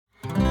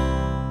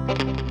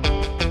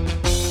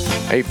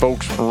Hey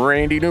folks,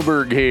 Randy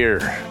Newberg here.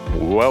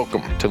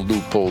 Welcome to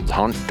Leupold's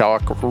Hunt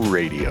Talk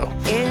Radio.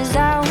 As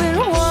I went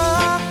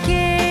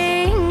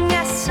walking,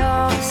 I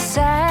saw a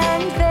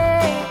sign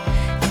there,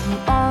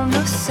 and on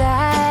the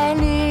sign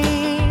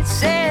it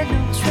said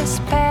no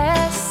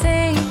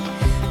trespassing,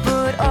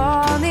 but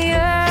on the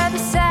other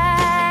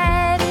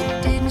side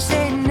it didn't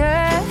say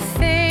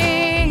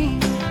nothing.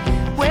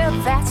 Well,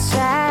 that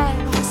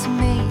sign was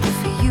made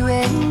for you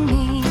and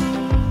me.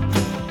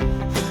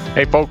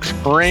 Hey folks,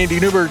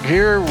 Randy Newberg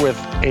here with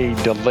a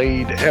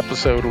delayed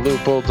episode of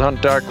Leupold's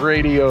Hunt Talk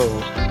Radio.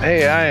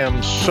 Hey, I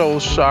am so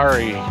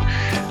sorry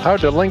how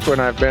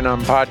delinquent I've been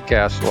on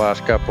podcasts the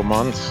last couple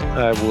months.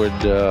 I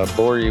would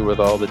bore you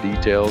with all the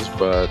details,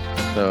 but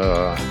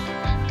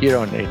you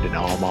don't need to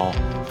know them all.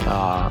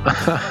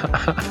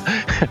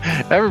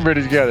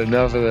 Everybody's got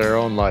enough of their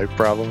own life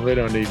problem. They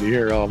don't need to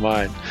hear all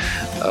mine.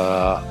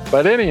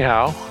 But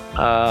anyhow,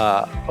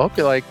 hope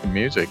you like the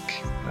music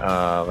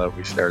that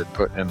we started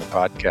putting in the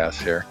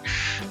podcast here.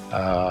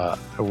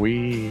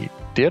 We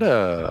did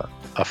a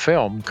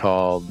film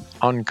called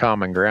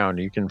Uncommon Ground.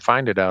 You can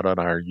find it out on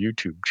our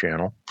YouTube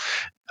channel,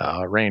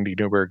 Randy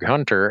Newberg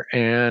Hunter.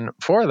 And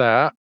for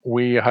that,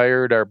 we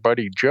hired our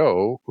buddy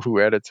Joe, who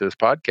edits this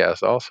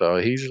podcast also.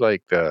 He's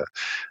like the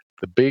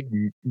big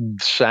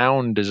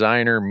sound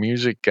designer,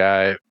 music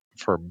guy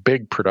for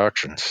big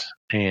productions.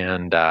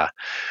 And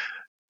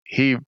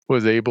he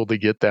was able to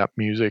get that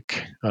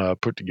music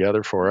put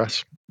together for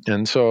us.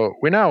 And so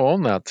we now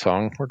own that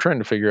song. We're trying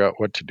to figure out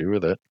what to do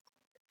with it.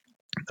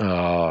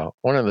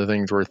 One of the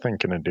things we're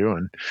thinking of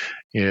doing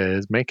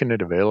is making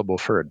it available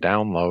for a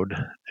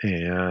download,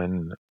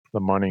 and the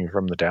money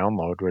from the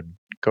download would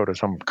go to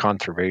some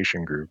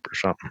conservation group or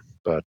something.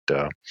 But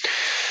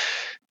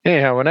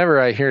anyhow, whenever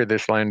I hear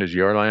This Land Is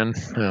Your Land,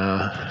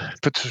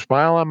 puts a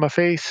smile on my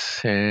face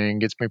and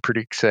gets me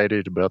pretty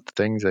excited about the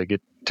things I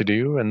get to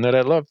do and that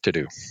I love to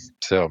do.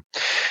 So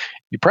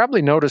you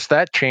probably noticed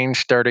that change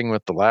starting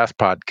with the last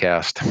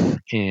podcast.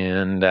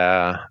 And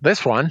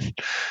this one,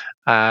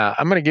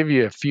 I'm going to give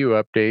you a few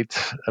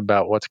updates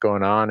about what's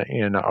going on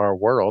in our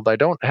world. I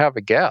don't have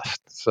a guest.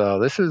 So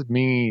this is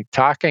me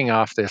talking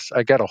off this.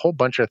 I got a whole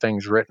bunch of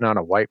things written on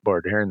a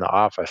whiteboard here in the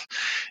office,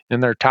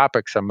 and they're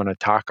topics I'm going to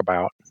talk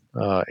about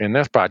in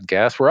this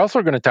podcast. We're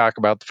also going to talk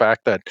about the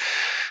fact that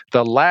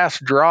the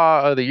last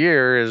draw of the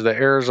year is the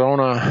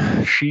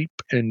Arizona sheep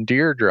and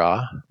deer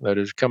draw that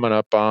is coming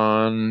up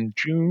on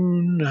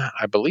June,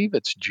 I believe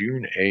it's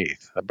June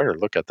 8th. I better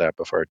look at that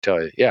before I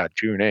tell you. Yeah,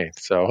 June 8th.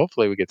 So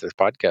hopefully we get this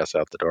podcast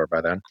out the door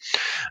by then.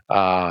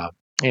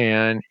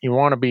 And you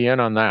want to be in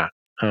on that.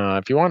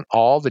 If you want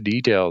all the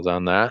details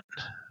on that,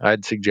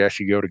 I'd suggest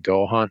you go to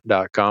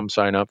gohunt.com,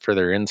 sign up for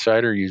their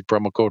insider, use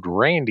promo code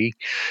Randy.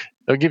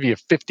 They'll give you a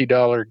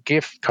 $50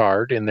 gift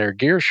card in their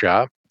gear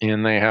shop,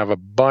 and they have a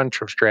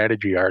bunch of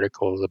strategy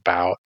articles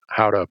about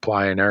how to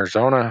apply in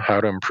Arizona,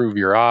 how to improve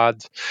your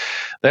odds.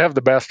 They have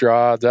the best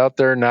draw odds out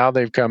there. Now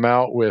they've come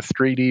out with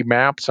 3D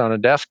maps on a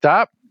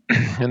desktop.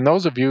 And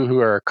those of you who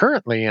are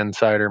currently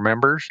insider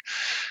members,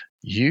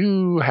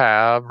 you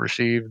have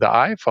received the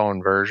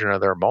iPhone version of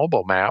their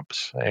mobile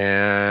maps.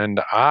 And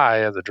I,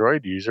 as a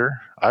Droid user,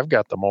 I've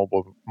got the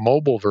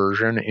mobile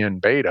version in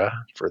beta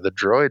for the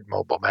Droid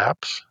mobile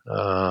maps.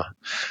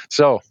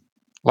 So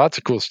lots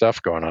of cool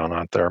stuff going on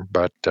out there.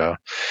 But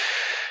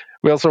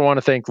we also want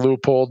to thank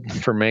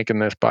Leupold for making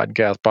this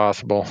podcast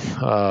possible.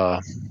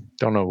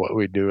 Don't know what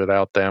we'd do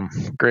without them.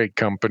 Great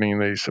company.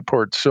 They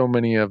support so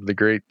many of the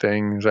great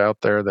things out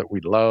there that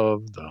we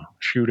love, the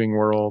shooting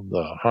world,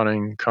 the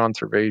hunting,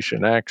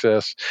 conservation,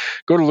 access.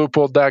 Go to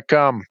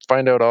leupold.com.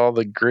 Find out all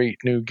the great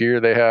new gear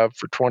they have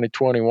for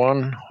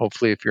 2021.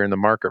 Hopefully, if you're in the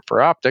market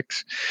for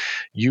optics,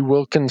 you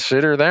will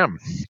consider them.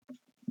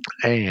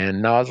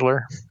 And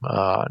Nosler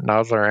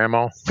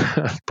Ammo,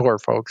 poor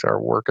folks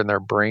are working their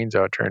brains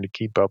out trying to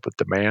keep up with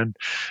demand.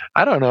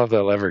 I don't know if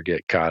they'll ever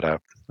get caught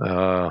up,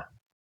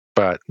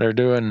 but they're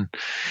doing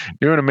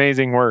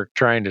amazing work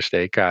trying to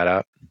stay caught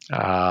up.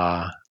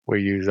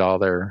 We use all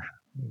their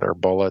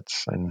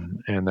bullets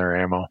and their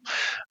ammo.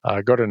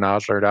 Go to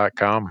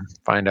nosler.com,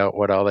 find out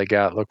what all they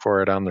got. Look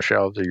for it on the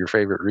shelves of your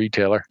favorite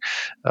retailer.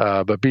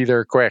 But be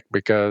there quick,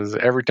 because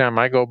every time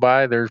I go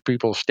by, there's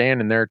people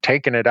standing there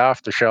taking it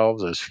off the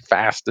shelves as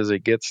fast as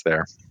it gets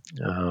there.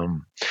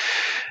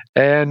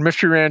 And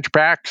Mystery Ranch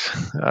packs,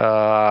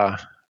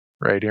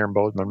 right here in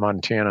Bozeman,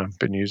 Montana. I've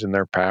been using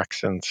their packs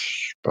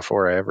since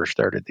before I ever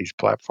started these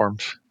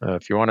platforms.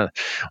 If you want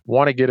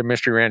to get a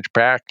Mystery Ranch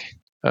pack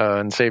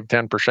and save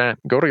 10%,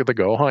 go to the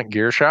Go Hunt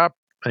Gear Shop.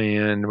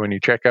 And when you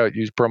check out,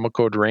 use promo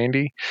code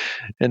Randy,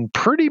 and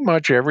pretty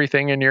much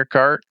everything in your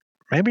cart,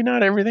 maybe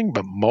not everything,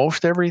 but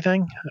most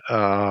everything,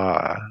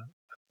 not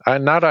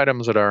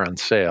items that are on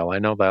sale. I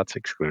know that's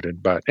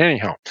excluded, but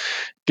anyhow,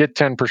 get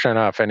 10%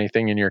 off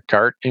anything in your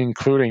cart,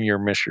 including your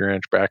Mystery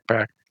Ranch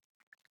backpack.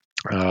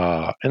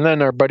 And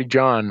then our buddy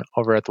John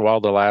over at the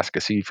Wild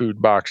Alaska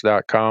Seafood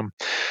Box.com.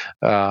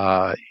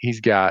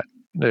 He's got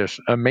this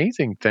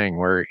amazing thing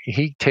where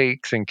he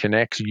takes and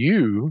connects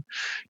you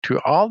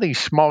to all these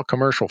small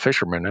commercial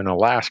fishermen in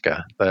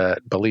Alaska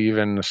that believe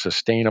in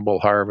sustainable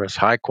harvest,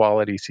 high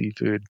quality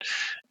seafood.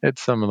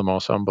 It's some of the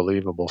most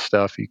unbelievable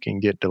stuff you can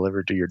get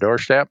delivered to your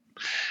doorstep.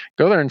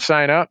 Go there and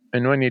sign up.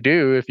 And when you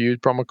do, if you use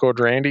promo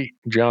code Randy,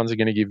 John's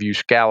going to give you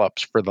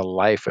scallops for the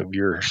life of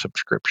your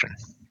subscription.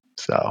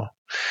 So,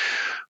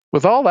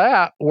 with all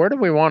that, where do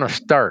we want to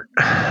start?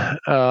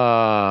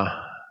 One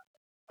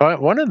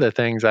of the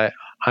things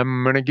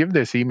I'm going to give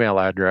this email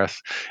address,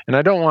 and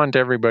I don't want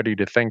everybody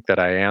to think that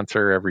I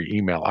answer every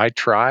email. I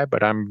try,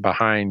 but I'm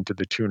behind to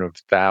the tune of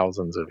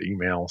thousands of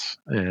emails,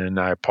 and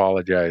I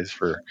apologize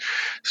for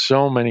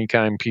so many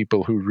kind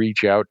people who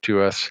reach out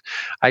to us.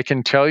 I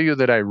can tell you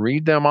that I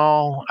read them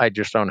all. I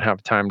just don't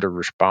have time to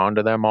respond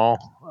to them all.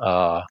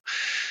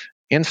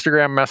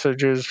 Instagram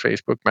messages,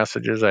 Facebook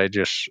messages, I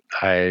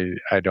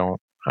don't.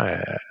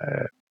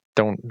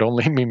 Don't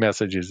leave me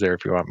messages there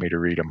if you want me to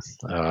read them.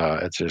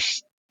 It's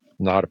just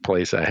not a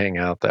place I hang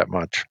out that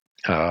much.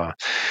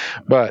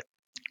 But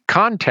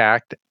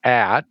contact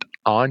at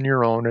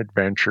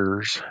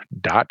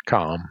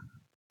onyourownadventures.com.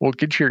 We'll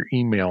get your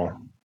email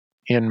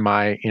in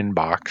my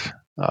inbox.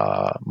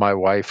 My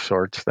wife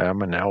sorts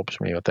them and helps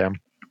me with them.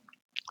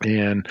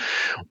 And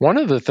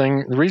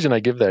the reason I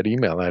give that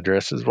email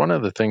address is one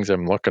of the things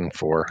I'm looking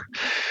for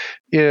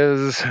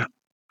is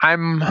I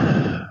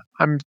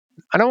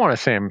don't want to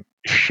say I'm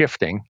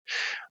shifting,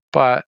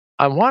 but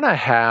I want to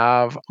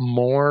have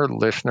more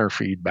listener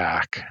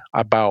feedback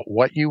about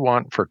what you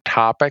want for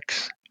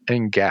topics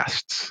and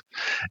guests.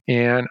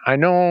 And I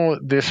know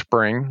this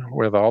spring,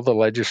 with all the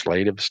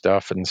legislative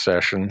stuff in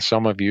session,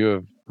 some of you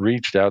have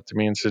reached out to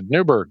me and said,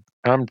 Newberg,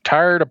 I'm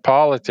tired of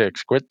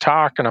politics. Quit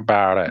talking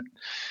about it.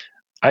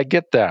 I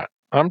get that.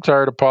 I'm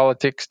tired of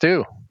politics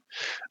too.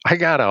 I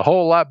got a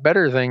whole lot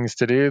better things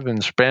to do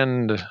than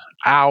spend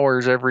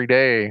hours every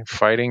day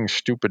fighting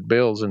stupid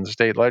bills in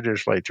state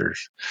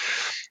legislatures.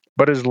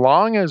 But as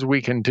long as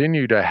we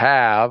continue to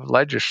have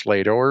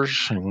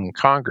legislators and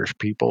Congress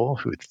people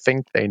who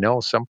think they know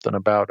something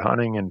about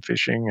hunting and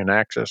fishing and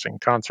accessing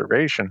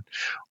conservation,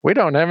 we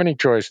don't have any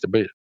choice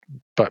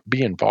but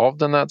be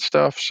involved in that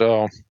stuff.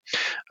 So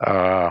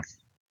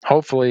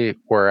hopefully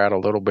we're at a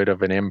little bit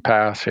of an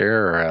impasse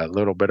here, or a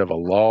little bit of a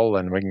lull,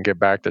 and we can get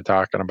back to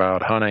talking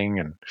about hunting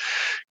and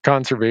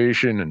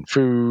conservation and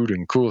food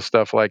and cool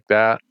stuff like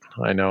that.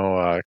 I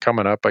know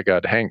coming up, I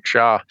got Hank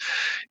Shaw.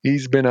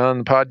 He's been on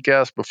the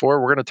podcast before.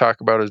 We're going to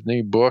talk about his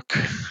new book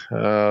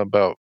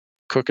about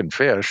cooking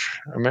fish.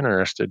 I'm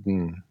interested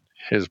in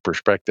his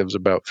perspectives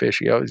about fish.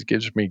 He always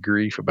gives me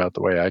grief about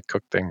the way I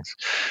cook things.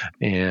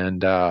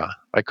 And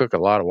I cook a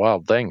lot of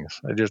wild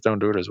things. I just don't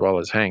do it as well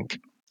as Hank.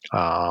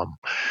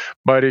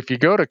 But if you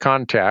go to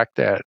contact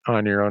at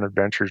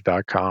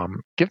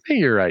onyourownadventures.com, give me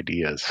your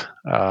ideas,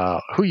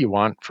 who you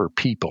want for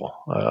people,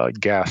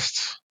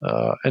 guests,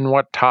 and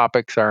what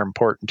topics are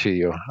important to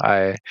you.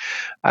 I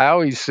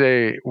always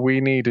say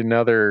we need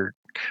another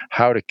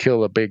How to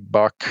Kill a Big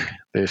Buck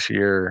this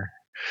year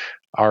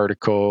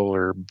article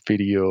or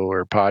video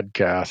or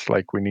podcast,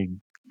 like we need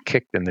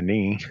kicked in the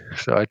knee.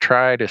 So I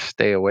try to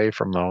stay away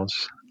from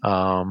those.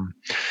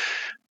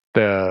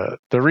 The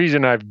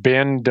reason I've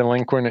been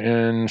delinquent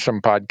in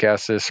some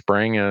podcasts this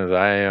spring is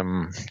I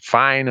am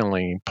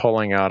finally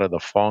pulling out of the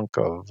funk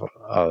of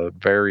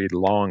very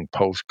long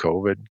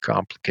post-COVID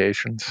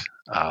complications.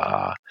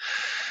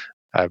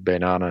 I've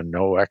been on a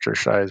no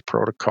exercise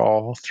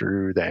protocol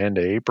through the end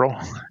of April,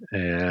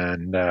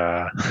 and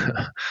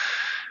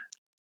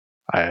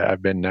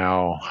I've been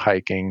now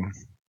hiking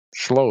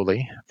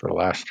slowly for the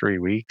last 3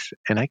 weeks,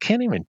 and I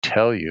can't even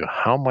tell you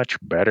how much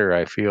better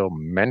I feel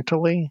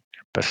mentally,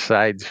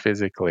 besides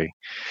physically,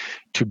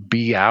 to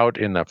be out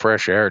in the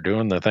fresh air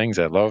doing the things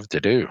I love to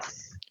do.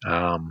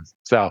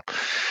 So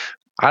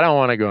I don't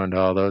want to go into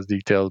all those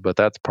details, but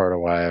that's part of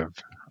why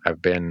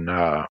I've been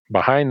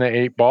behind the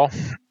 8 ball.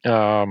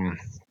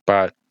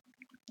 But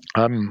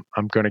I'm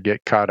going to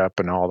get caught up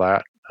in all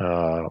that.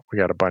 We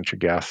got a bunch of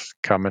guests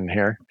coming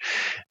here.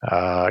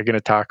 I'm going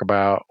to talk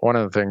about one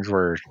of the things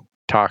we're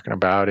talking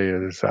about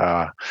is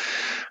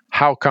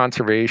how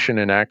conservation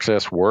and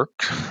access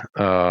works.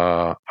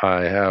 I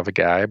have a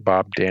guy,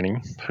 Bob Denny,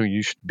 who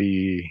used to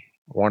be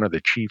one of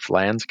the chief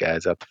lands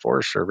guys at the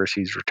Forest Service.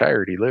 He's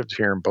retired. He lives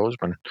here in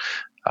Bozeman,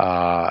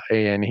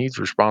 and he's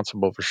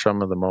responsible for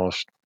some of the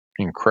most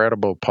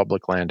incredible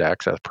public land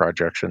access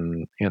projects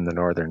in the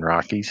Northern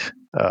Rockies.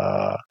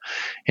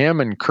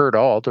 Him and Kurt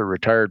Alt, a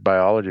retired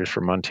biologist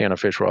from Montana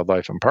Fish,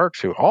 Wildlife, and Parks,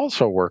 who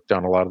also worked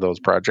on a lot of those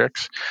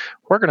projects.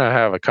 We're going to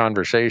have a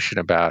conversation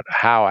about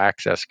how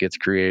access gets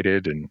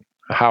created and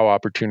how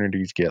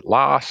opportunities get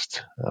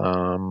lost,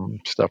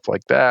 stuff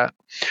like that.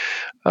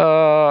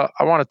 I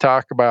want to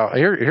talk about,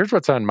 here's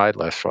what's on my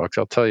list, folks.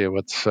 I'll tell you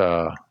what's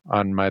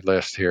on my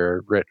list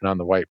here, written on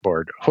the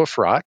whiteboard. Hoof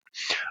rot.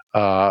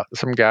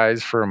 Some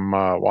guys from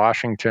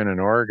Washington and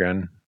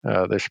Oregon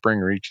this spring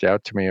reached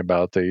out to me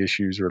about the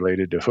issues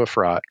related to hoof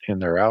rot in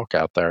their elk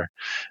out there.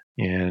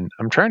 And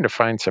I'm trying to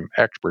find some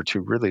experts who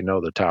really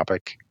know the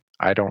topic.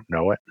 I don't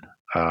know it.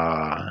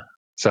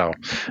 So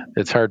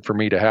it's hard for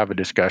me to have a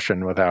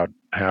discussion without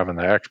having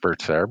the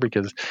experts there,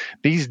 because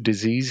these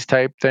disease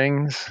type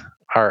things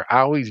are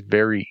always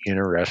very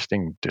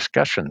interesting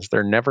discussions.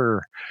 They're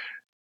never,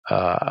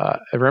 I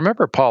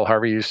remember Paul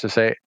Harvey used to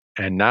say,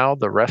 and now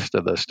the rest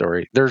of the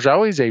story. There's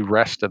always a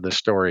rest of the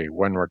story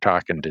when we're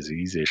talking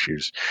disease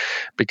issues,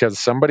 because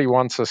somebody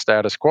wants a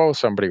status quo,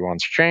 somebody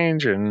wants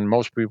change, and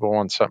most people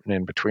want something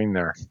in between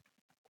there.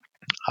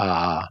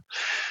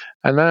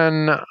 And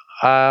then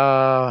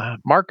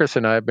Marcus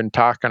and I have been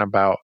talking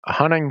about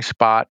hunting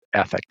spot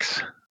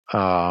ethics.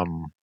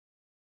 When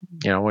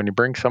you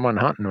bring someone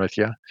hunting with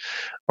you,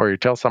 or you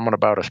tell someone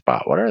about a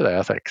spot, what are the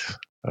ethics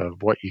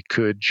of what you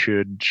could,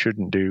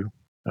 shouldn't do?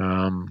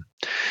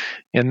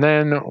 And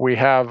then we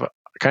have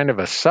kind of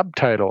a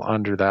subtitle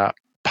under that: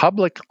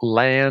 public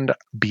land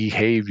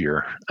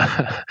behavior.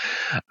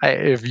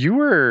 If you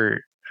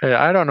were,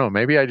 I don't know,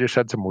 maybe I just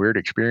had some weird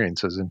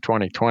experiences in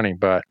 2020,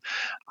 but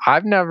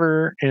I've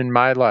never in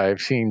my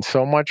life seen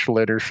so much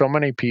litter, so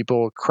many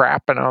people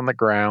crapping on the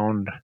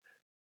ground.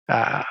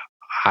 Uh,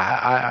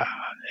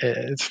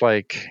 it's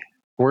like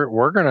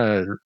we're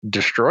gonna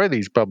destroy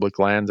these public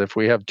lands if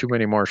we have too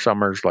many more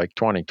summers like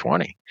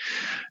 2020.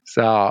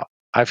 So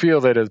I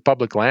feel that as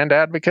public land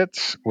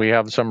advocates, we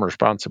have some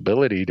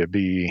responsibility to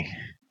be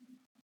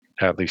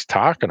at least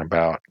talking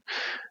about,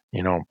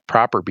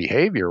 proper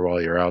behavior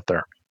while you're out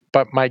there.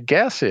 But my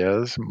guess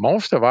is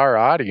most of our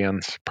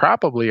audience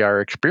probably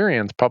are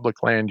experienced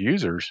public land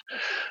users.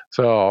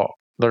 So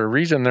the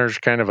reason there's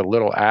kind of a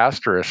little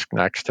asterisk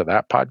next to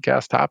that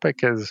podcast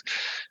topic is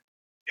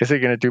it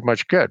going to do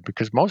much good?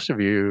 Because most of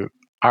you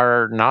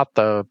are not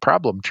the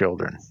problem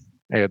children.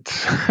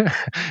 It's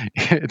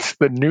it's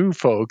the new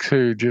folks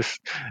who just,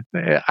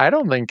 I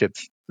don't think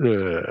it's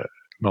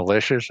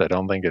malicious. I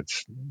don't think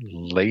it's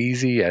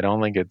lazy. I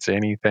don't think it's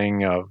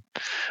anything of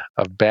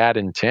bad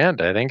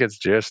intent. I think it's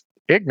just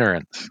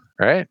ignorance,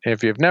 right?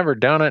 If you've never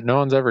done it, no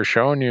one's ever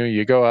shown you,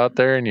 you go out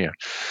there and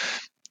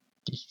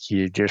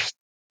you just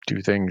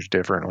do things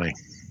differently.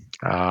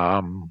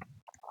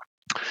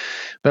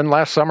 Then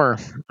last summer,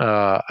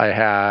 I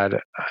had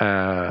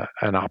an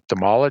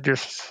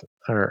ophthalmologist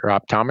or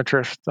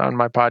optometrist on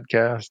my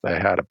podcast. I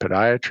had a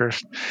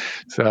podiatrist.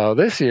 So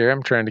this year,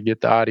 I'm trying to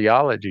get the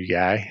audiology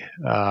guy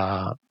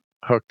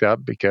hooked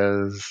up,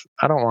 because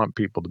I don't want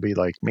people to be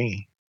like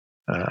me.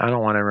 I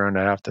don't want everyone to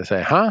have to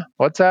say, "Huh?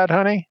 What's that,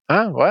 honey?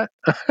 Huh? What?"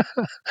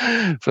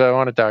 So I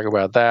want to talk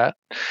about that.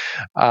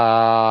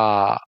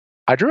 I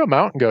drew a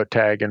mountain goat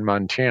tag in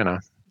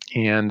Montana,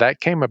 and that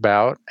came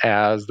about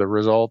as the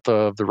result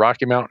of the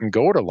Rocky Mountain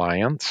Goat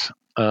Alliance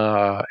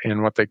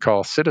in what they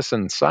call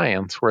citizen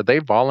science, where they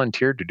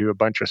volunteered to do a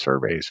bunch of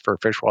surveys for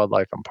Fish,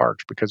 Wildlife, and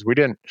Parks, because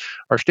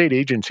our state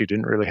agency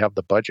didn't really have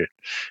the budget.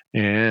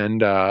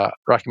 And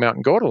Rocky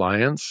Mountain Goat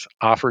Alliance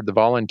offered the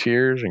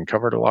volunteers and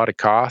covered a lot of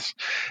costs.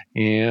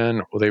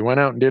 And they went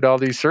out and did all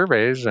these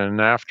surveys. And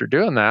after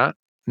doing that,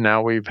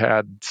 now we've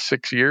had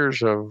 6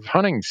 years of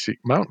hunting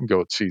mountain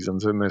goat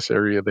seasons in this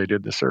area. They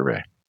did the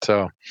survey.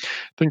 So I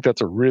think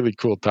that's a really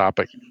cool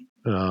topic.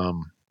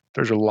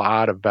 There's a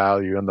lot of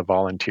value in the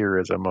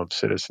volunteerism of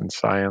citizen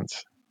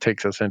science.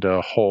 Takes us into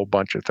a whole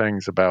bunch of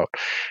things about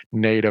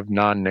native,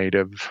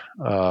 non-native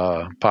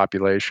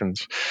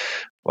populations.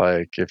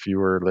 Like if you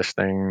were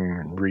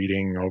listening,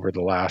 reading over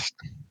the last,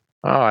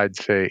 I'd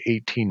say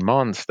 18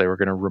 months, they were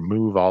going to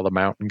remove all the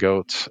mountain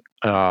goats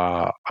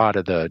out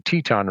of the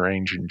Teton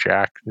Range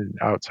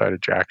outside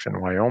of Jackson,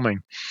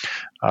 Wyoming,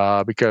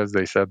 because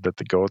they said that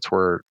the goats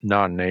were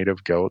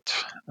non-native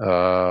goats.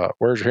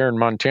 Whereas here in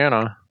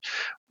Montana,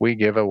 we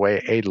give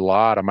away a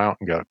lot of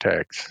mountain goat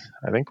tags.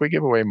 I think we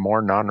give away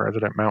more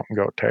non-resident mountain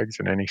goat tags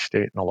than any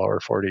state in the lower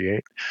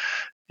 48.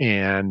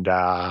 And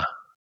a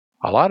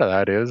lot of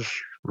that is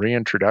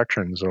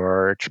reintroductions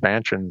or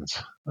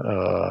expansions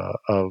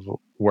of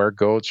where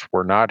goats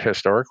were not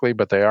historically,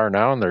 but they are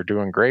now, and they're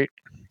doing great.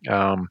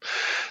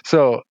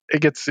 So it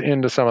gets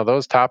into some of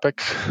those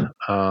topics.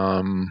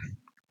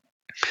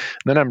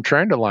 Then I'm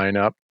trying to line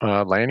up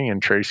Lanny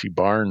and Tracy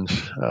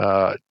Barnes,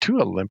 two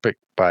Olympic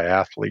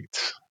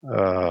biathletes.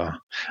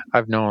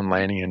 I've known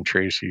Lanny and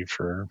Tracy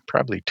for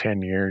probably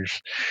 10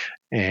 years,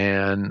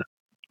 and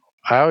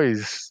I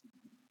always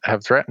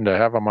have threatened to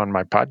have them on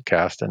my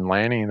podcast. And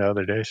Lanny the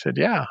other day said,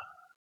 "Yeah,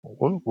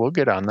 we'll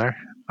get on there."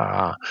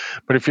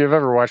 But if you've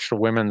ever watched the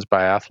women's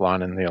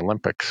biathlon in the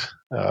Olympics,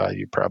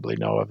 you probably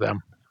know of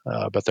them.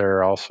 But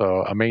they're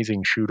also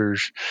amazing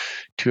shooters,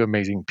 two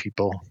amazing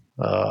people,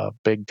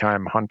 big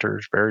time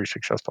hunters, very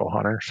successful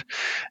hunters.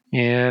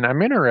 And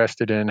I'm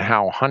interested in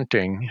how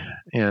hunting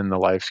and the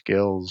life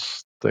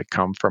skills that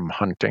come from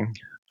hunting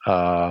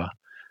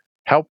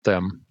helped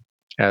them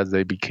as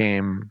they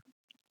became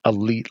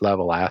elite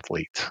level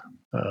athletes,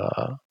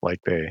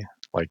 like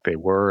they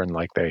were and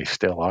like they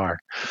still are.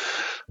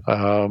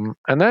 And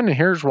then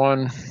here's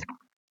one.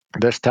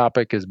 This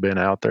topic has been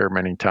out there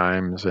many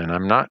times, and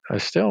I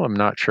still am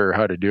not sure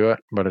how to do it,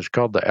 but it's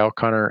called the Elk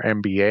Hunter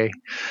MBA.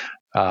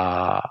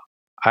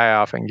 I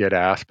often get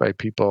asked by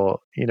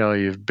people,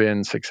 you've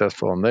been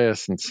successful in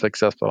this and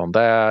successful in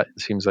that.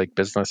 It seems like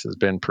business has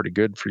been pretty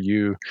good for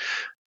you.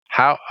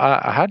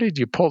 How did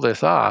you pull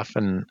this off?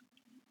 And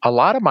a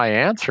lot of my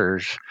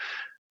answers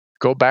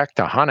go back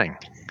to hunting.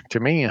 To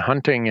me,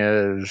 hunting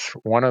is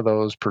one of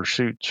those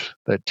pursuits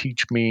that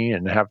teach me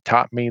and have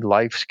taught me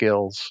life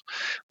skills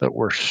that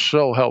were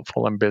so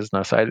helpful in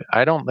business.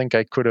 I don't think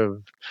I could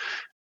have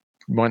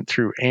went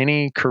through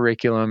any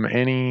curriculum,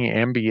 any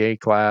MBA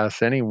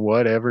class, any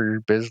whatever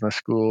business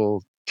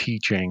school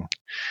teaching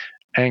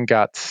and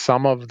got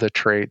some of the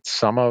traits,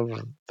 some of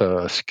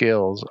the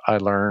skills I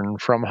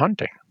learned from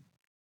hunting.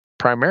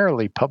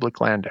 Primarily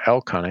public land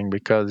elk hunting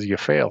because you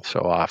fail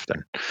so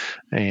often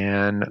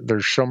and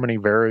there's so many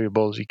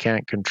variables you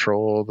can't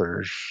control.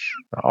 There's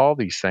all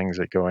these things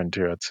that go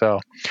into it. So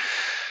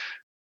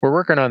we're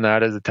working on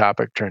that as a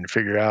topic, trying to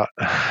figure out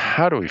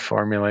how do we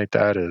formulate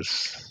that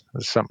as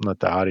something that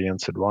the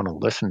audience would want to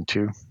listen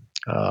to.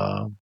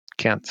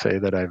 Can't say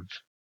that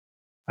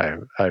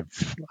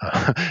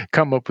I've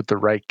come up with the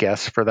right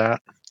guests for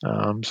that.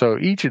 So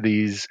each of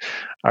these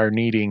are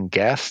needing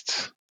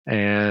guests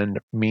and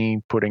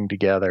me putting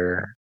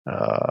together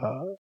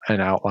an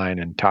outline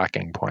and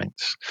talking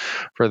points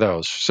for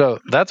those. So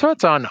that's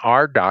what's on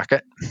our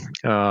docket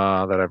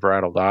that I've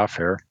rattled off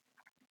here.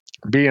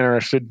 Be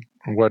interested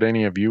in what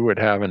any of you would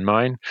have in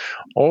mind,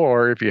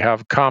 or if you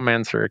have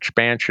comments or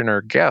expansion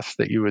or guests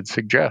that you would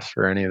suggest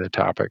for any of the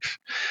topics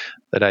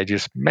that I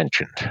just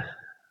mentioned.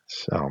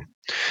 So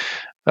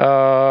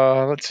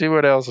let's see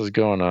what else is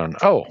going on.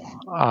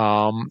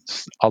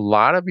 A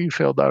lot of you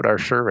filled out our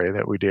survey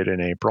that we did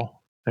in April.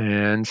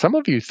 And some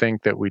of you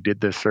think that we did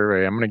this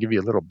survey. I'm going to give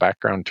you a little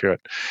background to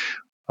it.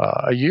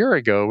 A year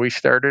ago, we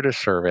started a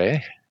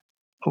survey.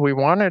 We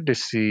wanted to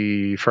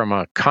see from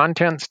a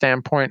content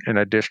standpoint and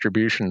a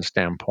distribution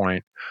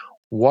standpoint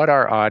what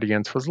our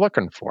audience was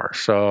looking for.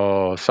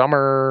 So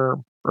summer,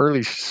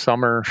 early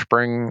summer,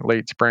 spring,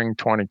 late spring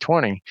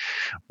 2020,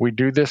 we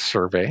do this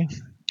survey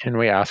and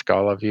we ask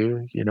all of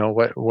you,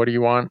 what do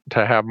you want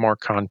to have more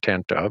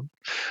content of?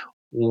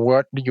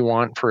 What do you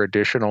want for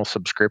additional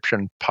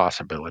subscription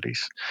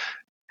possibilities?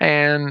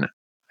 And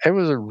it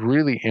was a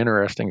really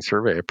interesting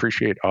survey. I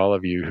appreciate all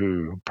of you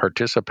who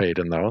participate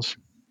in those.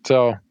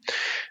 So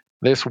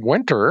this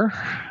winter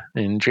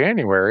in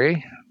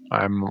January,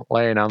 I'm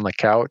laying on the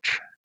couch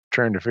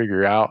trying to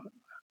figure out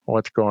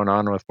what's going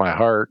on with my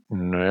heart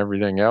and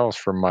everything else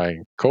from my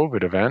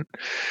COVID event.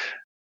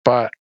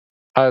 But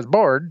I was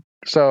bored,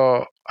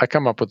 so I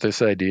come up with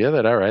this idea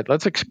that, all right,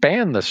 let's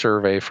expand the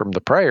survey from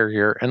the prior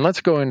year and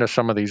let's go into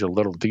some of these a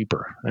little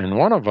deeper. And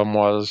one of them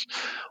was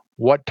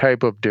what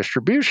type of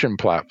distribution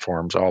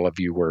platforms all of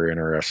you were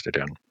interested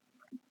in.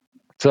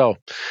 So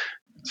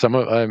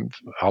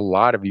a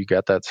lot of you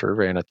got that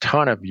survey and a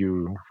ton of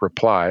you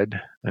replied.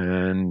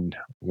 And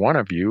one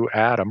of you,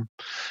 Adam,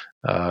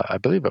 I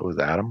believe it was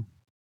Adam,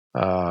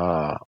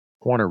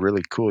 won a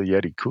really cool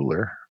Yeti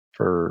cooler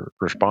for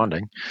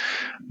responding.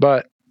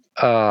 But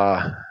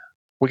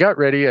we got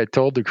ready. I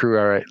told the crew,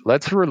 all right,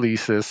 let's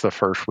release this the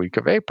first week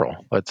of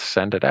April. Let's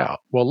send it out.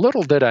 Well,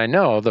 little did I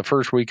know the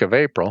first week of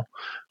April,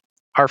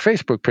 our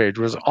Facebook page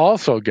was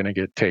also going to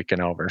get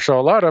taken over. So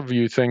a lot of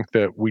you think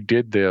that we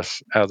did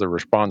this as a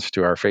response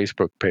to our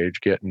Facebook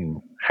page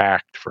getting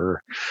hacked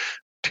for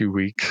 2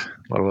 weeks,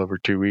 a little over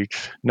 2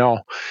 weeks. No,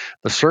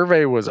 the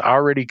survey was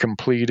already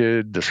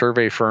completed. The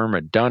survey firm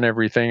had done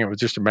everything. It was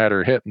just a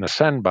matter of hitting the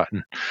send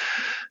button.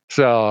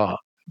 So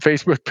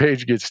Facebook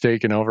page gets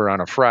taken over on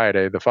a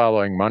Friday. The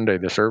following Monday,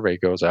 the survey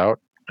goes out,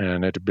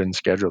 and it had been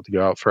scheduled to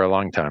go out for a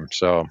long time.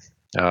 So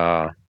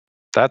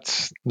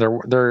that's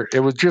there. It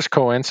was just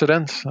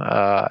coincidence,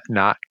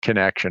 not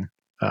connection,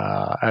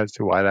 as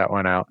to why that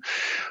went out.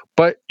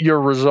 But your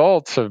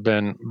results have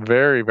been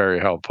very, very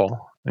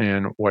helpful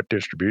in what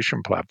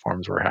distribution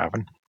platforms we're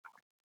having,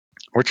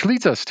 which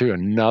leads us to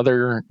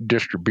another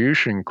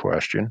distribution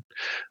question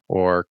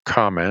or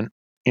comment,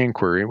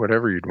 inquiry,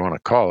 whatever you'd want to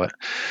call it.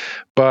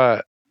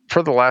 But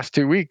for the last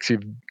 2 weeks,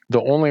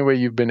 the only way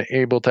you've been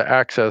able to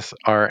access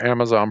our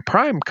Amazon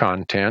Prime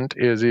content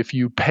is if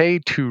you pay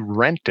to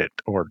rent it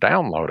or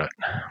download it,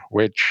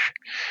 which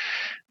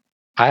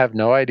I have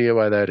no idea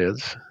why that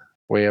is.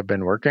 We have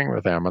been working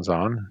with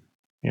Amazon.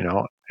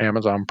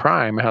 Amazon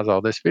Prime has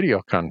all this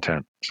video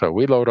content. So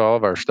we load all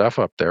of our stuff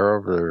up there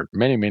over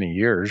many, many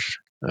years.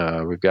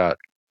 We've got,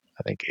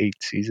 I think, 8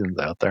 seasons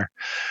out there.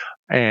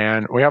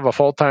 And we have a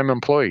full-time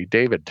employee,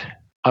 David,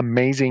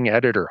 amazing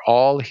editor.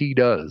 All he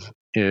does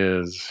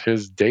is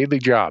his daily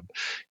job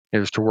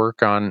is to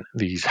work on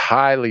these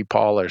highly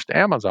polished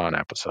Amazon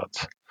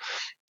episodes.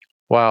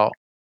 Well,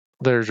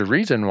 there's a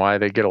reason why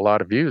they get a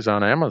lot of views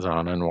on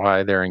Amazon and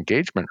why their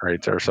engagement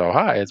rates are so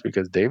high. It's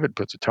because David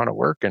puts a ton of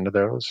work into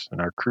those and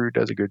our crew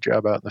does a good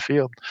job out in the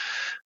field.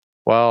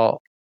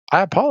 Well,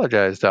 I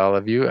apologize to all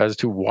of you as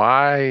to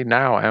why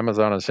now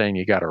Amazon is saying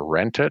you got to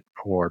rent it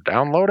or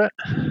download it,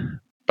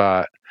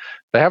 but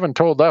they haven't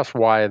told us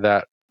why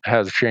that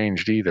has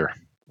changed either.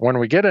 When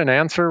we get an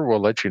answer,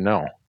 we'll let you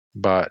know.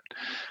 But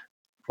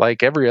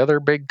like every other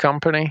big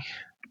company,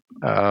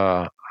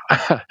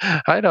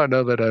 I don't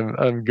know that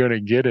I'm going to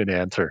get an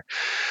answer.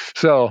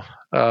 So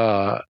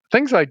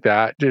things like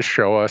that just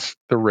show us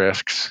the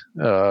risks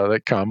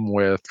that come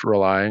with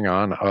relying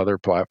on other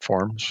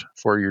platforms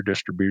for your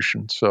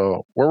distribution.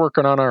 So we're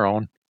working on our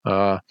own.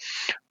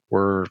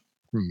 We're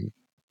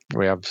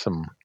we have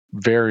some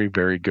very,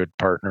 very good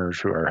partners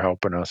who are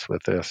helping us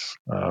with this.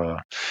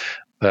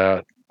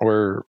 That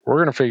we're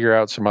going to figure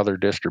out some other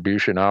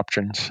distribution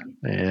options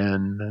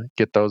and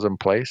get those in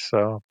place.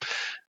 So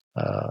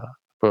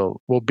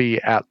we'll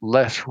be at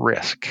less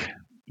risk,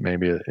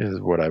 maybe is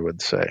what I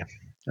would say.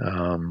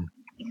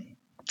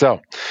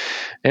 So,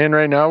 and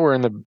right now we're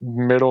in the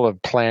middle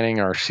of planning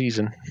our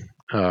season.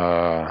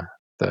 Most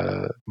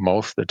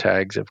of the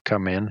tags have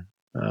come in.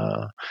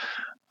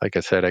 Like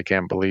I said, I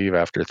can't believe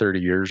after 30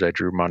 years I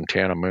drew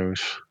Montana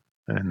moose,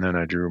 and then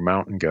I drew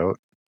mountain goat,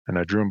 and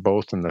I drew them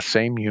both in the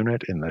same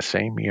unit in the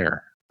same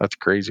year. That's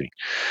crazy.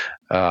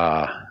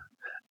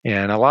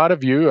 And a lot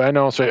of you I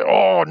know say,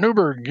 "Oh,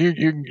 Newberg,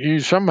 you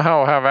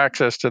somehow have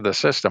access to the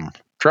system."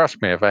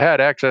 Trust me, if I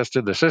had access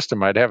to the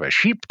system, I'd have a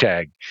sheep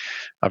tag.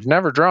 I've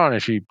never drawn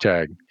a sheep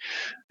tag,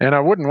 and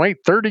I wouldn't wait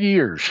 30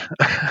 years.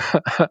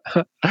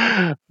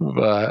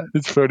 But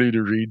it's funny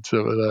to read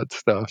some of that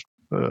stuff.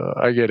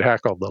 I get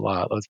heckled a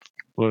lot.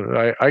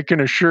 I can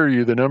assure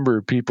you the number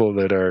of people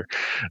that are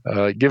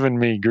giving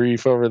me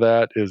grief over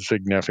that is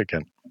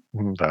significant.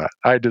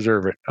 I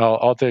deserve it.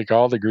 I'll take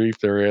all the grief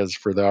there is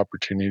for the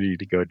opportunity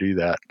to go do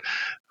that.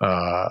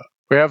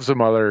 We have some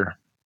other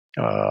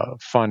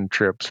fun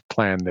trips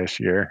planned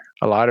this year.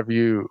 A lot of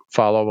you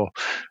follow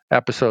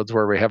episodes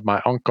where we have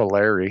my Uncle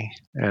Larry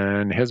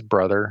and his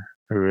brother,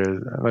 who is,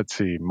 let's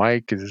see,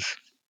 Mike is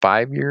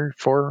 5 years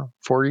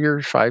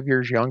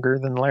younger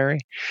than Larry.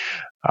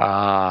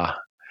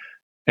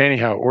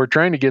 Anyhow, we're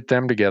trying to get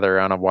them together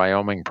on a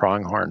Wyoming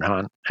pronghorn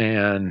hunt,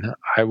 and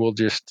I will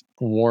just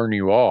warn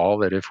you all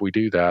that if we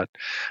do that,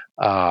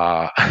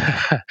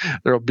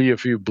 there'll be a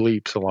few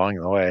bleeps along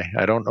the way.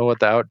 I don't know what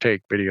the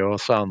outtake video will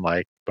sound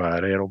like,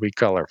 but it'll be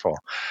colorful.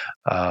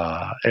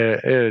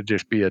 It'd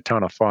just be a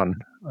ton of fun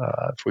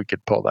if we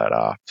could pull that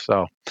off.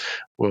 So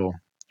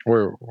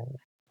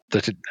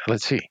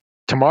let's see.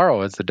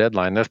 Tomorrow is the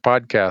deadline. This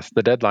podcast,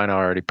 the deadline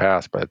already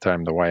passed by the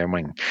time the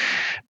Wyoming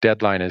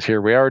deadline is here.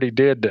 We already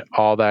did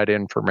all that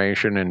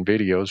information in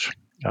videos,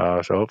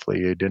 so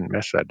hopefully you didn't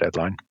miss that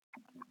deadline.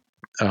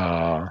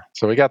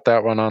 So we got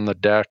that one on the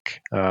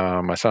deck.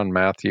 My son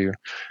Matthew,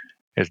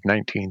 his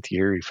 19th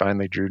year, he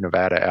finally drew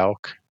Nevada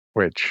elk,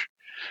 which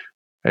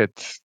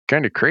it's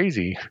kind of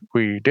crazy.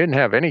 We didn't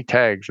have any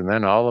tags, and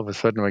then all of a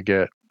sudden we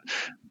get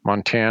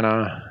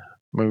Montana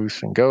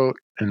moose and goat,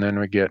 and then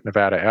we get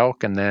Nevada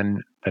elk, and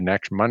then the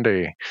next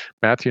Monday,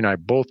 Matthew and I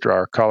both draw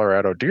our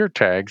Colorado deer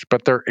tags,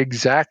 but they're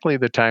exactly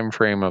the time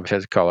frame of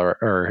his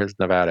his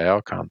Nevada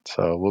elk hunt.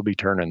 So we'll be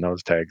turning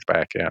those tags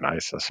back in, I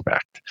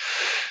suspect,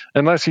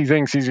 unless he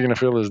thinks he's going to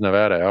fill his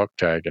Nevada elk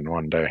tag in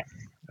one day.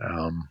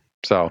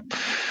 So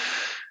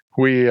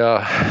we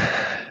went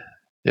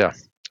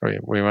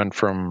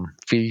from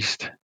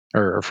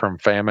from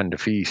famine to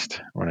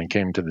feast when it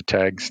came to the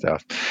tag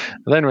stuff.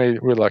 And then we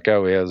luck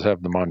out we have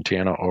the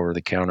Montana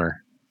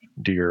over-the-counter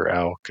deer,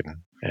 elk,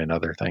 and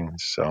other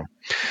things. So,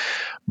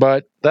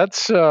 but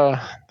that's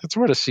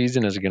what a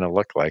season is going to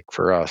look like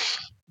for us.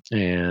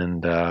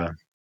 And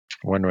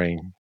when we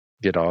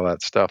get all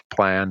that stuff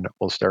planned,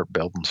 we'll start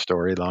building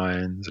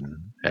storylines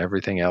and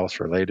everything else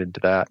related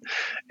to that.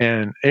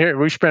 And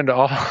we spend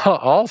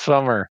all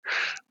summer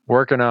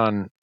working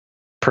on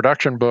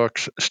production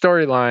books,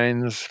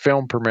 storylines,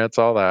 film permits,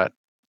 all that.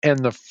 And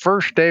the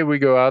first day we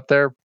go out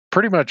there,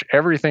 pretty much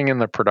everything in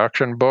the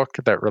production book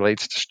that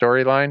relates to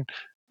storyline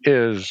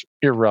is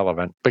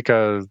irrelevant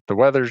because the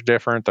weather's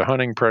different, the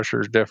hunting pressure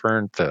is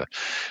different,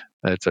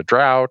 it's a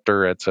drought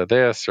or it's a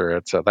this or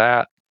it's a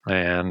that.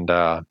 And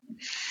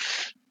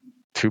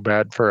too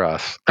bad for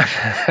us.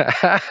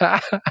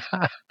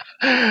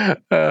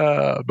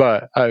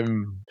 But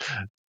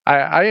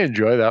I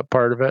enjoy that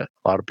part of it.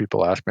 A lot of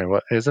people ask me,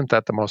 "What isn't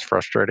that the most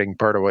frustrating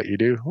part of what you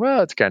do?"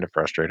 Well, it's kind of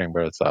frustrating,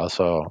 but it's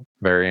also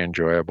very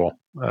enjoyable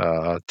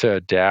to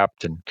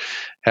adapt and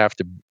have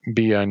to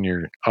be on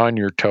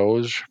your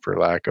toes, for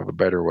lack of a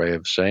better way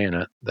of saying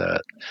it.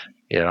 That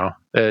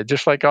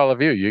just like all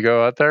of you, you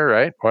go out there,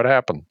 right? What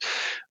happened?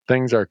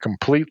 Things are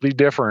completely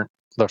different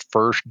the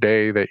first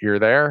day that you're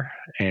there,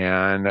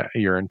 and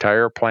your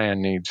entire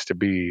plan needs to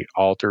be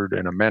altered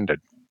and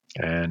amended.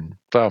 And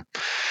so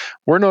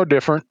we're no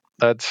different.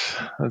 That's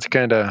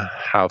kind of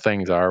how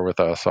things are with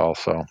us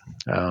also.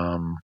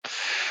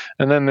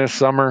 And then this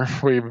summer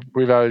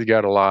we've always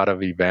got a lot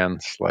of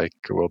events. Like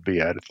we'll be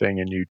at a thing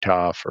in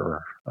Utah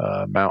for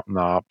Mountain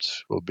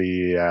Ops. We'll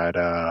be at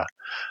a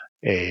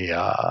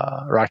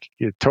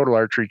Total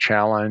Archery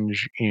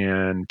Challenge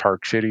in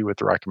Park City with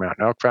the Rocky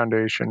Mountain Elk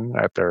Foundation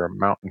at their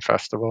mountain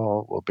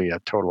festival. We'll be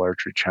at Total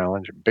Archery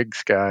Challenge in Big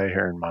Sky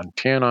here in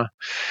Montana.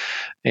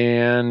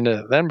 And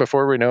then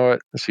before we know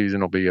it, the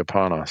season will be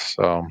upon us.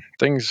 So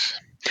things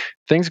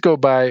go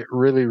by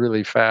really,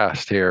 really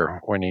fast here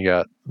when you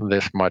got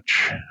this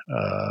much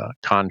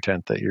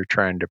content that you're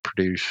trying to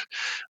produce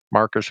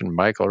Marcus and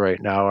Michael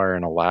right now are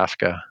in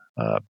Alaska,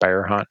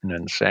 bear hunting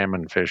and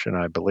salmon fishing,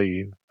 I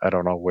believe. I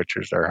don't know which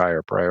is their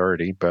higher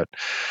priority, but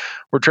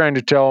we're trying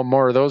to tell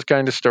more of those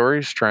kind of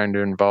stories, trying to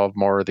involve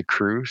more of the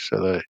crew so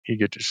that you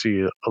get to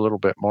see a little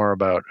bit more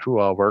about who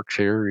all works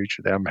here. Each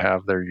of them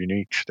have their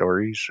unique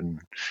stories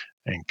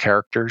and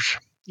characters.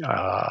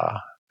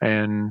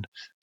 And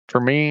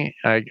for me,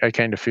 I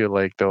kind of feel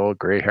like the old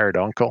gray-haired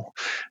uncle.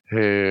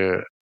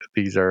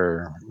 These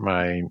are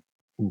my,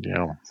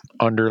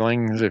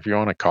 underlings, if you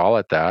want to call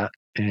it that.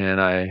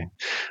 And I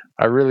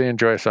really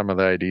enjoy some of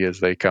the ideas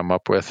they come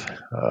up with.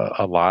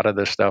 A lot of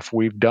the stuff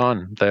we've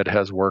done that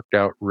has worked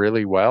out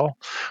really well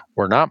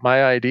were not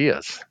my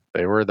ideas.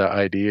 They were the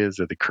ideas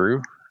of the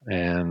crew.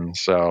 And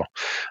so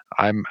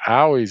I'm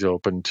always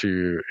open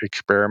to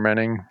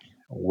experimenting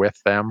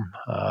with them,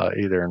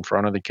 either in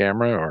front of the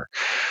camera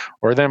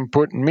or them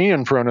putting me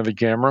in front of the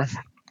camera,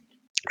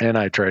 and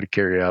I try to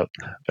carry out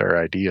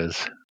their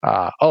ideas.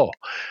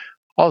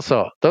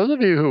 Also, those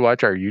of you who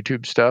watch our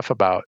YouTube stuff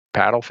about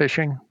paddle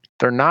fishing,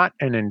 they're not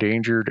an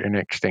endangered and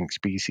extinct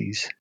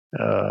species.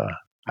 Uh,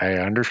 I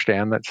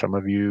understand that some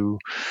of you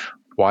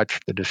watch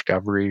the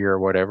Discovery or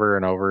whatever,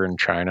 and over in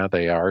China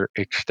they are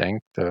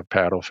extinct, the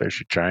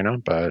paddlefish of China.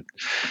 But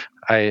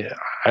I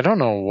I don't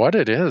know what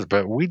it is,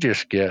 but we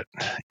just get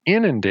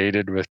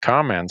inundated with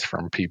comments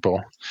from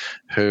people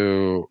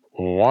who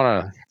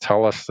want to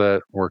tell us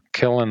that we're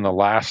killing the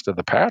last of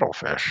the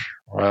paddlefish.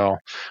 Well,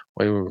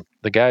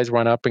 the guys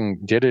went up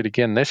and did it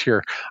again this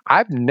year.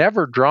 I've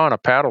never drawn a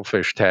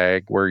paddlefish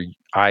tag where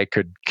I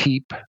could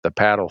keep the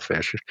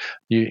paddlefish.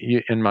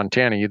 You in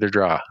Montana, you either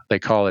draw, they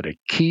call it a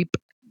keep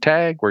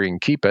tag where you can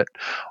keep it,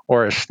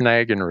 or a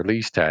snag and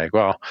release tag.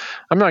 Well,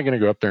 I'm not going to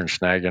go up there and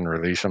snag and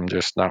release them,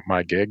 just not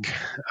my gig.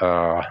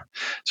 So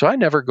I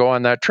never go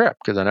on that trip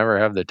because I never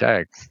have the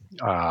tag.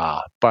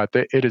 But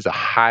it is a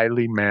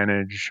highly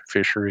managed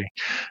fishery.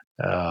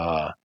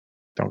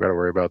 Don't got to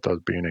worry about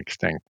those being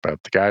extinct.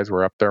 But the guys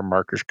were up there.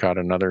 Marcus caught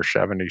another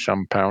 70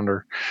 some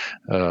pounder.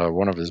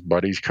 One of his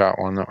buddies caught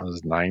one that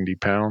was 90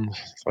 pounds.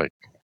 It's like,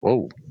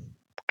 whoa,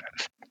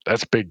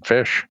 that's big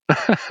fish,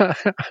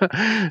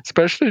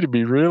 especially to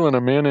be reeling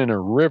them in a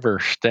river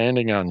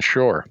standing on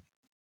shore.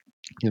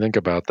 You think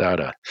about that,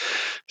 a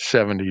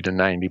 70 to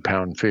 90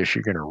 pound fish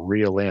you're going to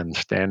reel in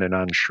standing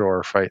on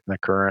shore, fighting the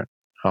current,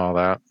 all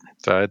that.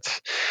 So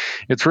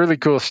it's really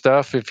cool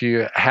stuff. If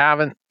you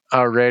haven't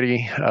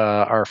already,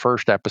 our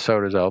first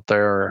episode is out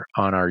there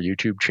on our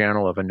YouTube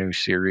channel of a new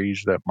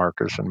series that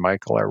Marcus and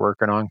Michael are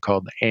working on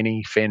called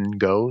Any Fin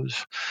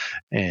Goes.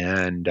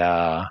 And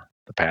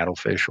the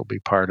paddlefish will be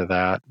part of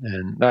that.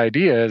 And the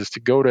idea is to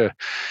go to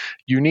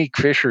unique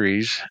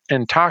fisheries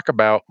and talk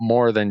about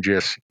more than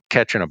just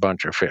catching a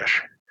bunch of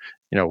fish.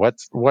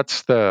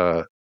 What's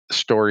the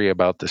story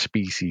about the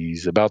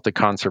species, about the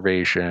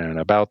conservation,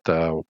 about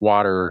the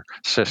water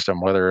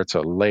system, whether it's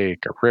a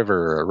lake, a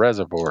river, a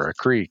reservoir, a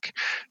creek.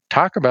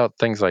 Talk about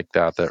things like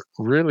that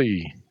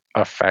really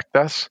affect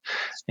us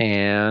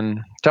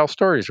and tell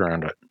stories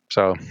around it.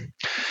 So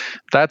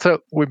that's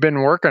what we've been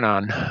working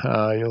on.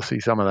 You'll see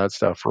some of that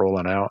stuff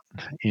rolling out,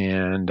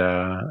 and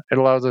it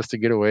allows us to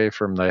get away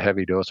from the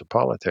heavy dose of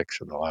politics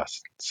in the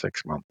last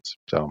 6 months.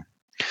 So,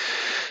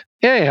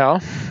 anyhow,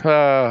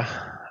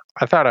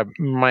 I thought I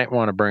might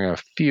want to bring a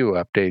few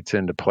updates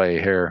into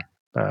play here.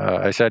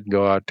 I said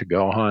go out to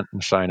Go Hunt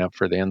and sign up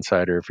for the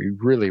Insider if you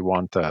really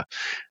want the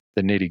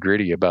nitty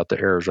gritty about the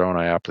Arizona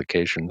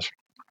applications.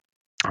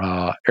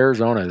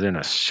 Arizona is in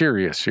a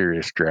serious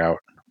drought.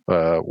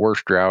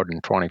 Worst drought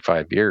in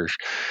 25 years,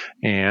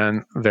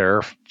 and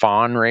their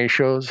fawn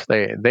ratios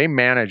they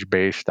manage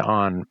based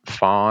on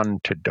fawn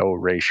to doe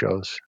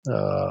ratios.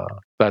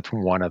 That's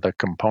one of the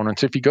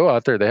components. If you go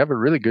out there, they have a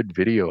really good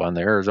video on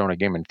the Arizona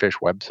Game and Fish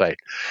website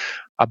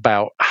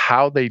about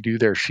how they do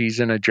their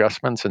season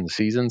adjustments and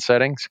season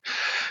settings.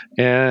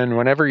 And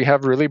whenever you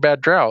have really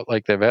bad drought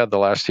like they've had the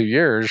last 2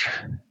 years,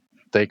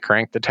 they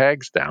crank the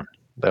tags down.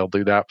 They'll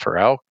do that for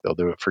elk. They'll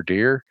do it for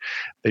deer.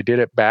 They did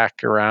it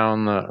back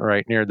around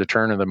right near the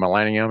turn of the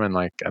millennium in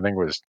I think it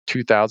was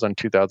 2000,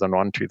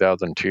 2001,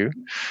 2002.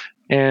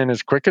 And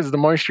as quick as the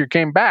moisture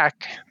came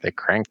back, they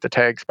cranked the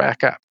tags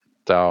back up.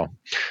 So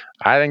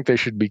I think they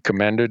should be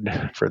commended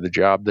for the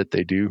job that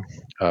they do.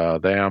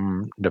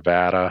 Them,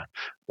 Nevada,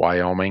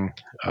 Wyoming,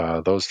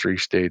 those 3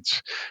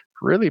 states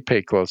really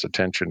pay close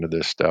attention to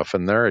this stuff,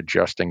 and they're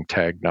adjusting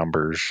tag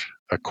numbers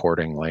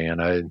accordingly.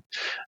 And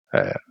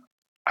I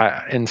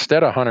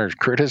instead of hunters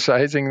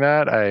criticizing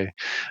that,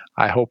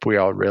 I hope we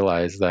all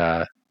realize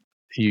that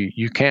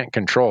you can't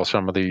control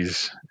some of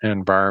these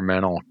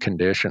environmental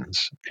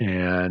conditions,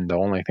 and the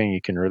only thing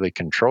you can really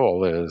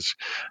control is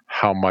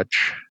how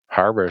much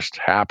harvest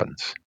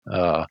happens,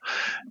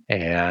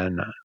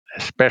 and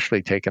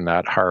especially taking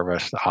that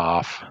harvest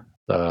off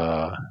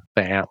the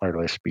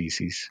antlerless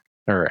species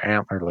or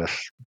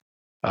antlerless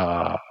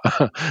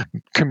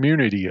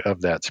community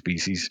of that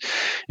species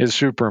is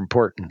super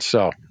important.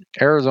 So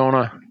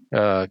Arizona,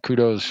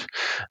 kudos.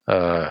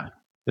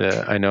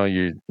 I know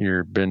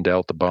you're been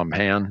dealt a bum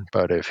hand,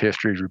 but if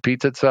history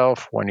repeats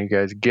itself, when you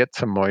guys get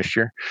some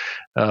moisture,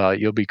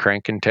 you'll be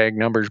cranking tag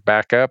numbers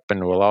back up,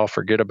 and we'll all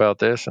forget about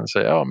this and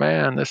say, "Oh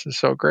man, this is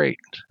so great."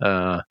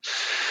 But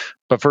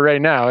for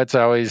right now, it's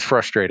always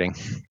frustrating.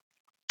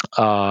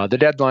 The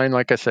deadline,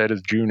 like I said,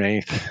 is June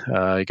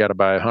 8th. You got to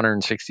buy a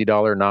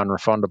 $160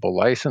 non-refundable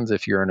license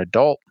if you're an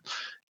adult.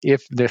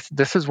 If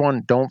this is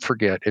one, don't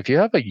forget, if you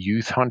have a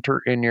youth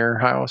hunter in your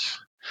house,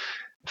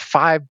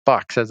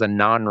 $5 as a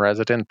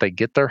non-resident, they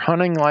get their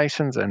hunting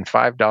license, and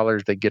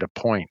 $5 they get a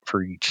point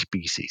for each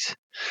species.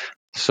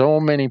 So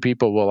many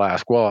people will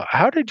ask, well,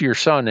 how did your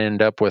son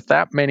end up with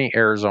that many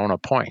Arizona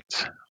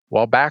points?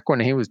 Well, back when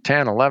he was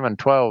 10, 11,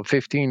 12,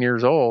 15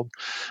 years old,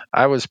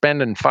 I was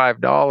spending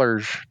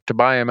 $5 to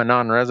buy him a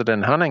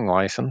non-resident hunting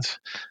license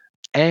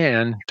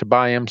and to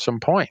buy him some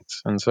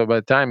points. And so by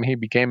the time he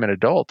became an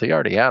adult, he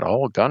already had a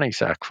whole gunny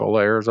sack full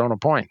of Arizona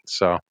points.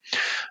 So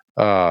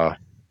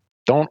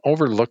don't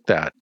overlook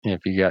that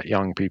if you got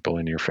young people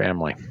in your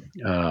family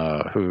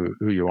who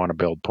you want to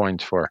build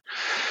points for.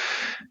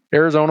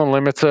 Arizona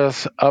limits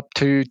us up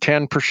to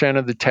 10%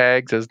 of the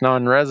tags as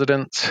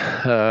non-residents.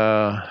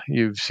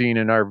 You've seen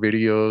in our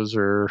videos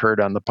or heard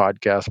on the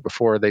podcast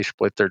before, they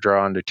split their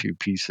draw into two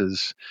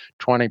pieces.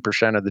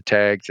 20% of the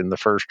tags in the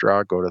first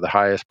draw go to the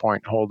highest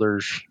point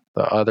holders.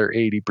 The other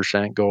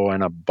 80% go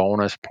in a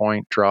bonus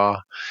point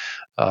draw.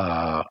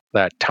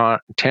 That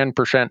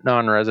 10%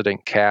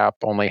 non-resident cap,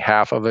 only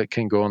half of it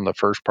can go in the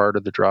first part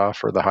of the draw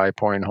for the high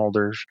point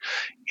holders.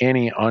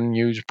 Any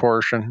unused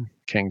portion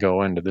can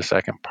go into the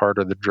second part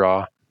of the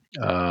draw.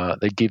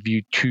 They give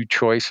you two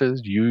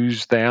choices.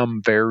 Use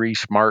them very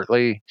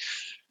smartly.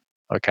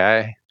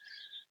 Okay.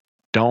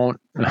 Don't.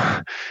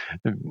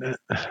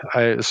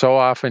 So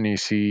often you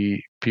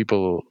see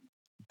people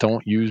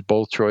don't use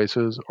both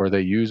choices, or they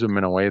use them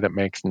in a way that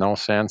makes no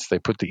sense. They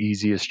put the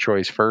easiest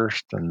choice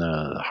first and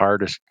the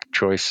hardest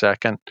choice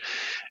second.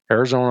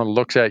 Arizona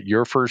looks at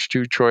your first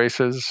two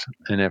choices,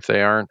 and if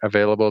they aren't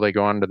available, they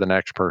go on to the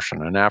next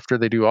person. And after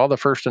they do all the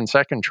first and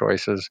second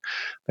choices,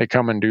 they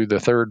come and do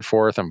the third,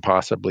 fourth, and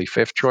possibly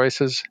fifth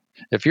choices.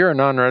 If you're a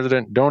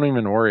non-resident, don't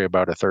even worry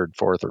about a third,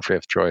 fourth, or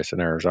fifth choice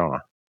in Arizona.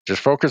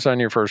 Just focus on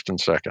your first and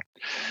second,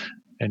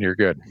 and you're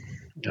good.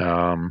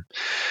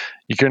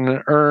 You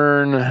can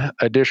earn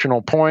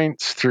additional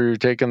points through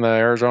taking the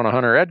Arizona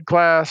Hunter Ed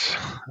class,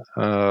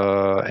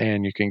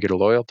 and you can get a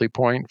loyalty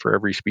point for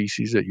every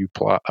species that you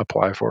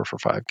apply for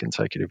 5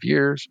 consecutive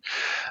years.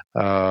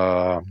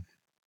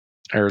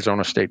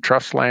 Arizona State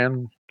Trust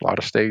Land, a lot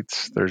of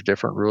states, there's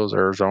different rules.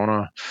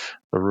 Arizona,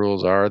 the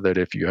rules are that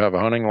if you have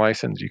a hunting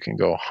license, you can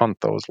go hunt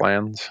those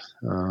lands.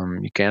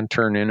 You can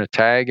turn in a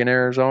tag in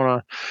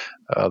Arizona.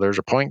 There's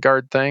a point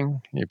guard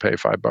thing. You pay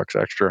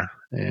 $5 extra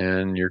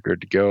and you're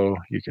good to go.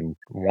 You can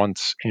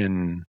once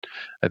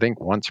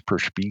per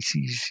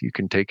species, you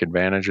can take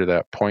advantage of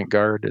that point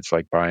guard. It's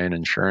like buying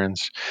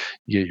insurance.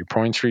 You get your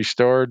points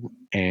restored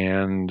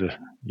and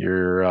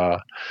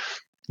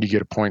you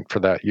get a point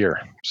for that year.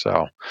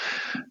 So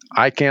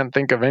I can't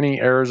think of any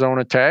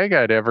Arizona tag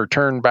I'd ever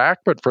turn back,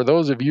 but for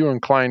those of you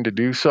inclined to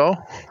do so,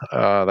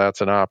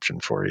 that's an option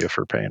for you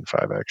for paying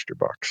 $5 extra.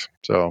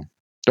 So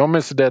don't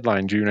miss the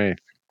deadline, June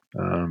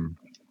 8th.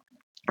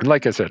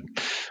 Like I said,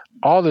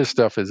 all this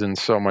stuff is in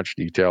so much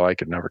detail, I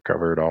could never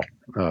cover it all.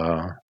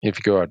 If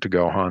you go out to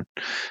go hunt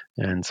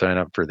and sign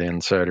up for the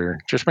Insider,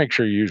 just make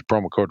sure you use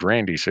promo code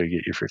Randy so you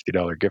get your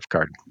 $50 gift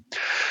card.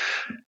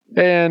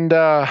 And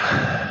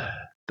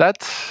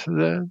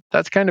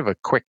that's kind of a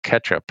quick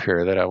catch up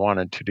here that I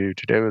wanted to do.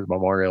 Today was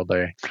Memorial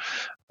Day.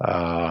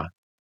 I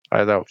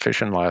was out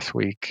fishing last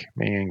week.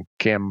 Me and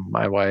Kim,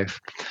 my wife,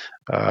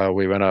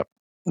 we went up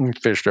and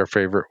fished our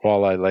favorite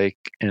walleye lake,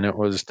 and it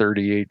was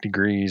 38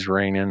 degrees,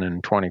 raining,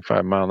 and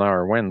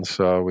 25-mile-an-hour winds.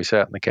 So we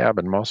sat in the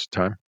cabin most of the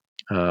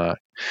time.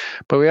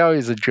 But we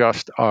always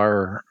adjust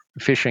our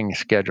fishing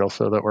schedule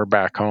so that we're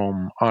back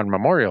home on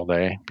Memorial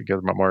Day,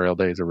 because Memorial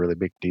Day is a really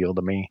big deal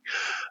to me.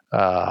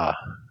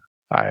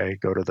 I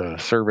go to the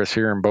service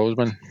here in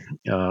Bozeman.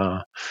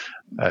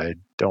 I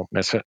don't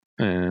miss it,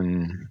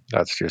 and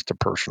that's just a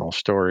personal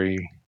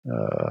story.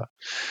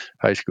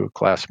 High school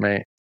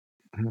classmate,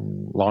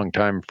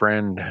 longtime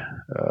friend.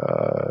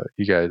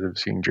 You guys have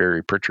seen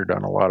Jerry Pritchard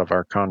on a lot of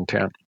our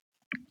content.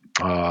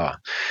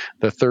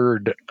 The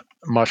third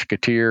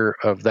musketeer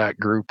of that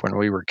group when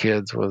we were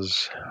kids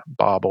was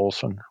Bob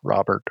Olson,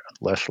 Robert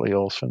Leslie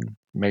Olson,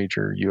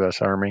 Major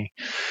U.S. Army.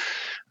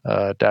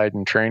 Died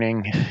in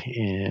training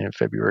in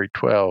February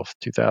 12th,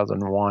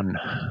 2001.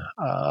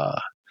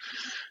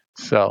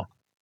 So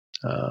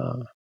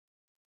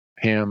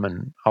him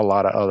and a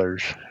lot of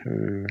others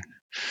who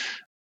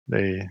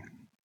they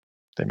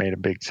made a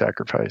big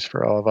sacrifice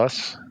for all of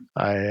us.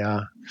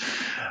 I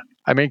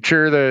make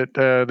sure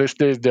that this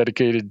day is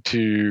dedicated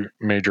to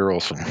Major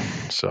Olson.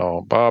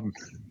 So Bob,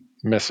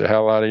 miss the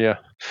hell out of you.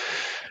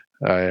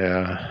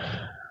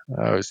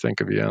 I always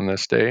think of you on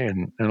this day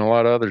and a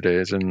lot of other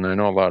days, and I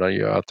know a lot of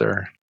you out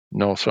there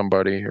know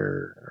somebody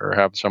or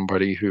have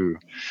somebody who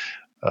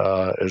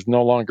is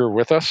no longer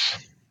with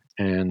us,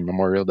 and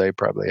Memorial Day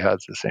probably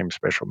has the same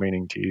special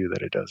meaning to you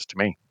that it does to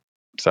me.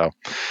 So,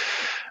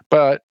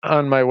 but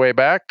on my way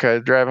back, I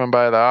was driving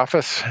by the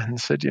office and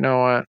said, you know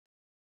what?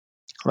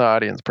 The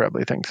audience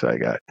probably thinks I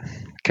got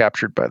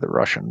captured by the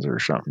Russians or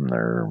something.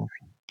 Or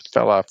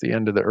fell off the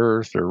end of the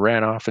earth or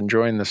ran off and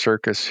joined the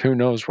circus. Who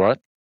knows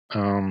what?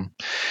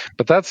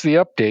 But that's the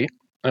update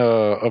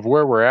of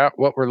where we're at,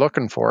 what we're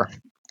looking for.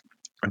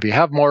 If you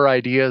have more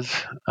ideas,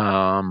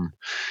 I'm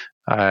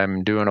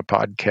doing a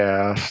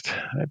podcast,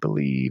 I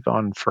believe,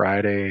 on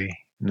Friday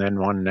and then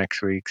one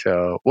next week.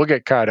 So we'll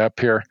get caught up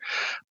here.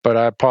 But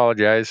I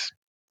apologize.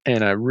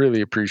 And I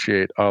really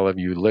appreciate all of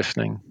you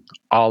listening,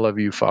 all of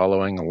you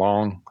following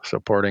along,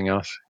 supporting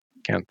us.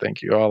 Can't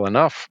thank you all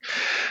enough.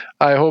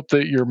 I hope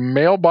that your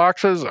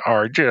mailboxes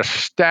are just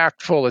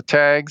stacked full of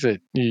tags that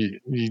you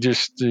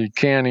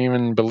can't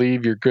even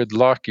believe your good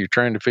luck. You're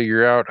trying to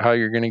figure out how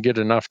you're going to get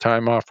enough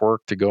time off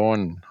work to go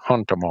and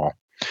hunt them all.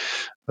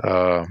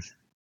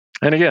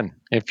 And again,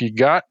 if you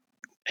got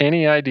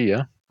any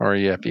idea or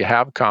if you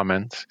have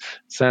comments,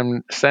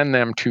 send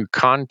them to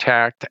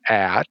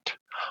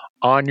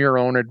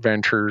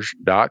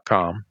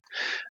contact@onyourownadventures.com.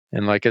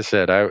 And like I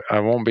said, I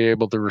won't be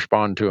able to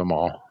respond to them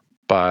all,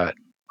 but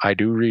I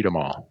do read them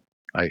all.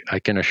 I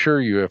can assure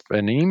you, if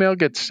an email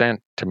gets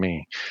sent to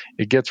me,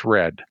 it gets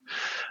read.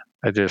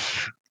 I just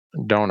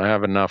don't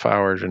have enough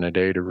hours in a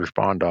day to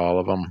respond to all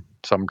of them.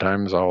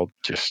 Sometimes I'll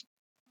just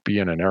be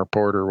in an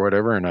airport or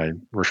whatever, and I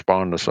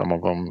respond to some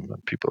of them.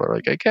 People are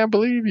like, I can't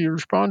believe you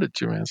responded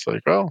to me. It's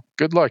like, well,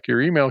 good luck.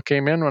 Your email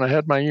came in when I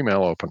had my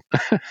email open.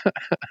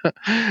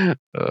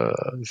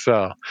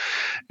 So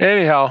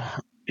anyhow,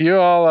 you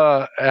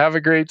all have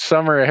a great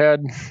summer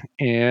ahead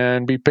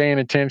and be paying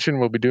attention.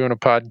 We'll be doing a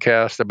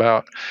podcast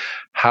about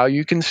how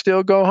you can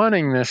still go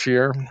hunting this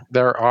year.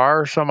 There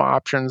are some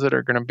options that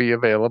are going to be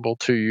available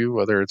to you,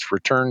 whether it's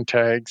return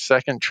tags,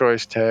 second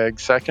choice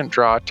tags, second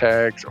draw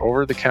tags,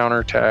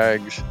 over-the-counter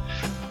tags.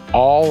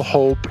 All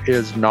hope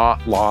is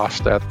not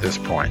lost at this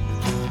point.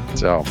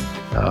 So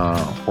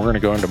we're going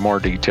to go into more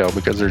detail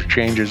because there's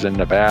changes in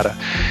Nevada,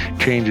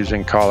 changes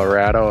in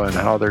Colorado, and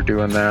how they're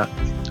doing that.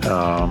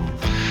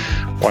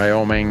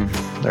 Wyoming,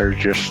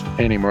 there's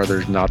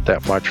not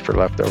that much for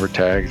leftover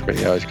tags, but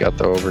you always got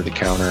the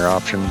over-the-counter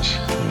options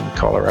in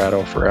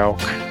Colorado for elk.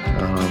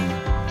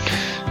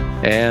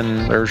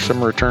 And there's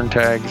some return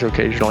tags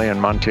occasionally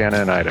in Montana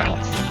and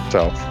Idaho.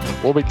 So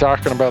we'll be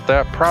talking about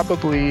that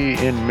probably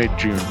in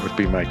mid-June would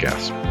be my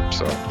guess.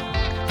 So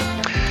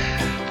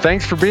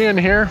thanks for being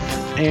here.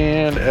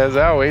 And as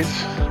always,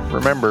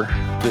 remember,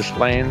 this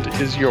land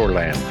is your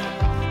land.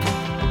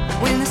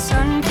 When the